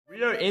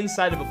We are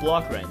inside of a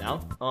block right now.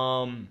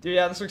 Dude,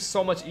 yeah, this looks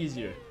so much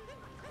easier.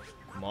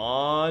 Come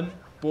on.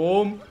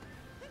 Boom.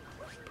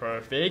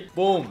 Perfect.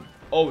 Boom.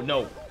 Oh,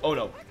 no. Oh,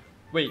 no.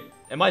 Wait,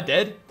 am I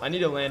dead? I need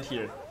to land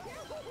here.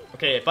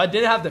 Okay, if I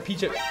didn't have the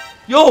peach...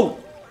 Yo!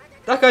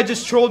 That guy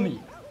just trolled me.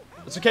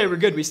 It's okay, we're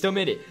good. We still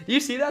made it. Do you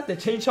see that? The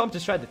chain chomp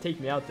just tried to take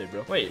me out there,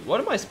 bro. Wait, what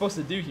am I supposed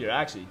to do here,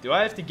 actually? Do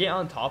I have to get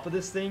on top of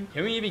this thing?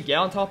 Can we even get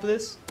on top of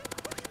this?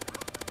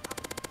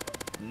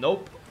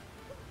 Nope.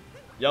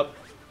 Yup.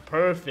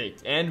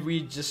 Perfect. And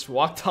we just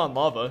walked on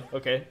lava.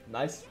 Okay,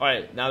 nice.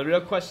 Alright, now the real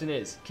question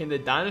is, can the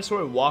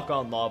dinosaur walk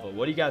on lava?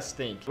 What do you guys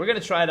think? We're gonna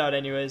try it out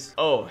anyways.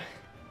 Oh,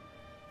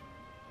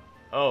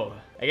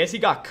 I guess he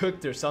got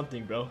cooked or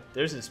something, bro.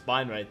 There's his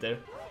spine right there.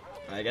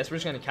 I guess we're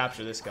just gonna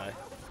capture this guy.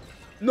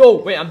 No,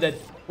 wait, I'm dead.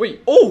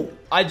 Wait, oh,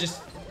 I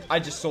just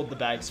sold the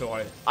bag so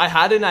hard. I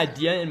had an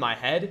idea in my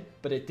head,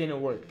 but it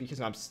didn't work because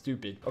I'm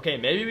stupid. Okay,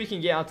 maybe we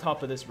can get on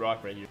top of this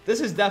rock right here.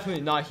 This is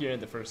definitely not here in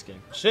the first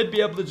game. Should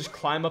be able to just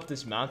climb up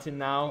this mountain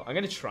now. I'm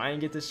gonna try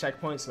and get this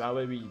checkpoint so that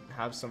way we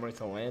have somewhere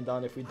to land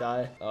on if we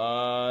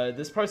die.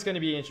 This part's gonna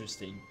be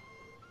interesting.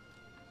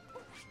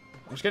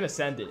 I'm just gonna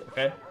send it,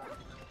 okay?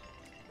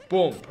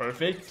 Boom,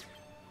 perfect.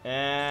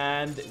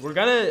 And we're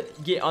gonna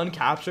get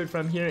uncaptured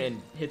from here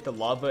and hit the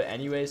lava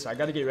anyway, so I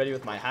gotta get ready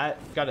with my hat.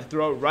 Gotta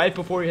throw it right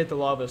before we hit the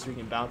lava so we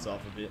can bounce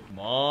off of it. Come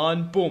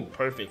on. Boom,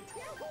 perfect.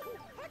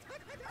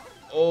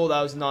 Oh, that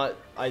was not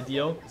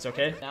ideal. It's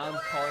okay. Now I'm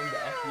calling the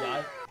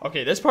FBI.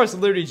 Okay, this part's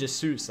literally just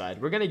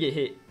suicide. We're gonna get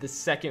hit the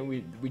second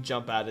we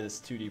jump out of this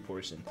 2D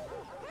portion.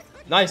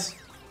 Nice.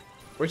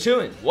 We're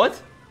chilling.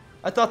 What?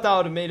 I thought that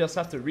would have made us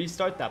have to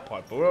restart that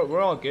part, but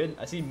we're all good.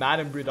 I see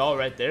Madame Broodal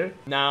right there.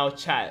 Now,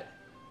 chat.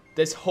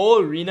 This whole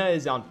arena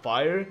is on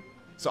fire,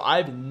 so I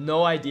have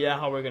no idea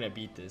how we're gonna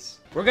beat this.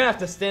 We're gonna have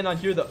to stand on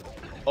here.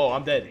 Oh,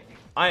 I'm dead.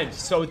 I am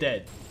so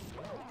dead.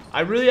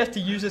 I really have to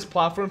use this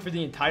platform for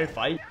the entire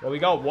fight. Well, we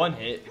got one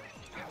hit.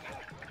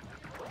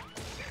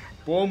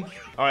 Boom.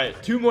 All right,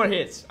 2 more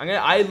hits.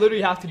 I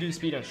literally have to do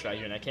speedrun strike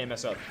here, and I can't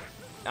mess up.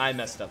 I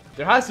messed up.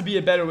 There has to be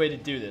a better way to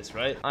do this,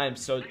 right? I am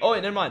so... Oh,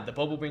 wait, never mind. The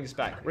bubble brings us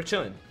back. We're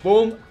chilling.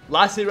 Boom.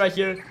 Last hit right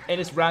here, and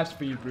it's wraps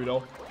for you,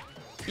 Broodal.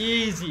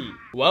 Easy.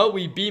 Well,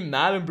 we beat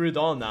Madame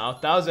Broodal now.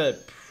 That was a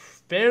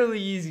fairly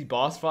easy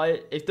boss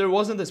fight. If there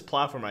wasn't this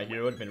platform right here,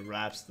 it would have been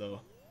wraps,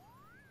 though.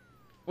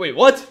 Wait,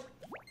 what?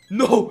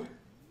 No.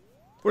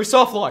 We're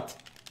soft locked.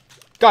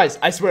 Guys,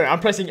 I swear,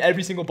 I'm pressing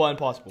every single button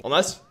possible.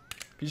 Unless...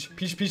 Peach.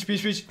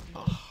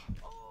 Oh.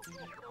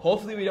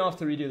 Hopefully we don't have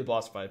to redo the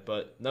boss fight,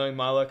 but knowing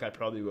my luck, I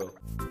probably will.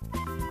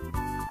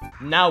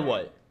 Now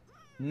what?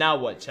 Now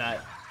what,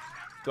 chat?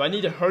 Do I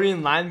need to hurry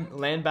and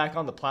land back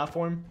on the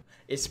platform?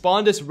 It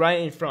spawned us right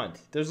in front.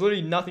 There's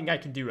literally nothing I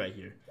can do right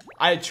here.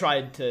 I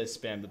tried to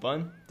spam the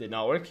button. Did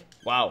not work.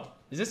 Wow.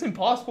 Is this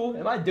impossible?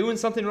 Am I doing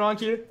something wrong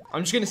here?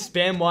 I'm just gonna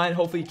spam Y and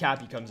hopefully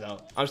Cappy comes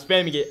out. I'm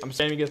spamming it. I'm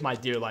spamming it with my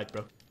dear life,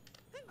 bro.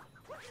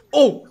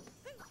 Oh!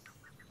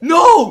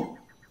 No!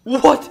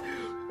 What?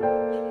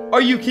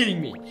 Are you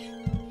kidding me?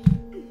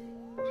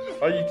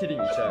 Are you kidding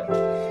me, chat?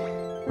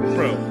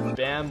 Bro,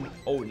 bam.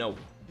 Oh, no.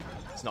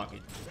 It's not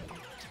good.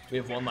 We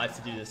have 1 life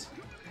to do this.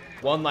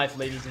 1 life,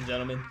 ladies and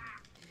gentlemen.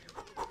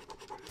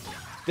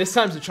 This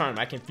time's the charm.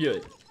 I can feel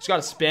it. Just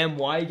gotta spam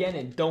Y again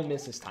and don't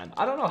miss this time.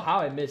 I don't know how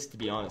I missed, to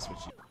be honest with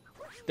you.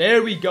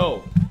 There we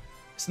go.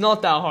 It's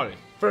not that hard.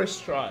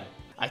 First try.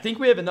 I think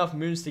we have enough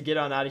moons to get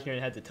on out of here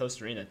and head to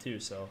Toast Arena,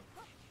 too, so...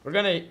 We're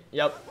gonna...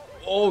 Yep.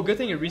 Oh, good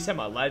thing it reset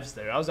my lives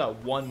there. I was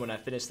at 1 when I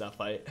finished that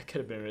fight. That could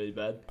have been really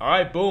bad.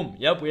 Alright, boom.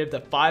 Yep, we have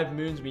the 5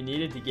 moons we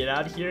needed to get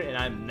out of here, and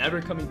I'm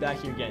never coming back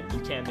here again. You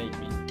can't make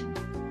me.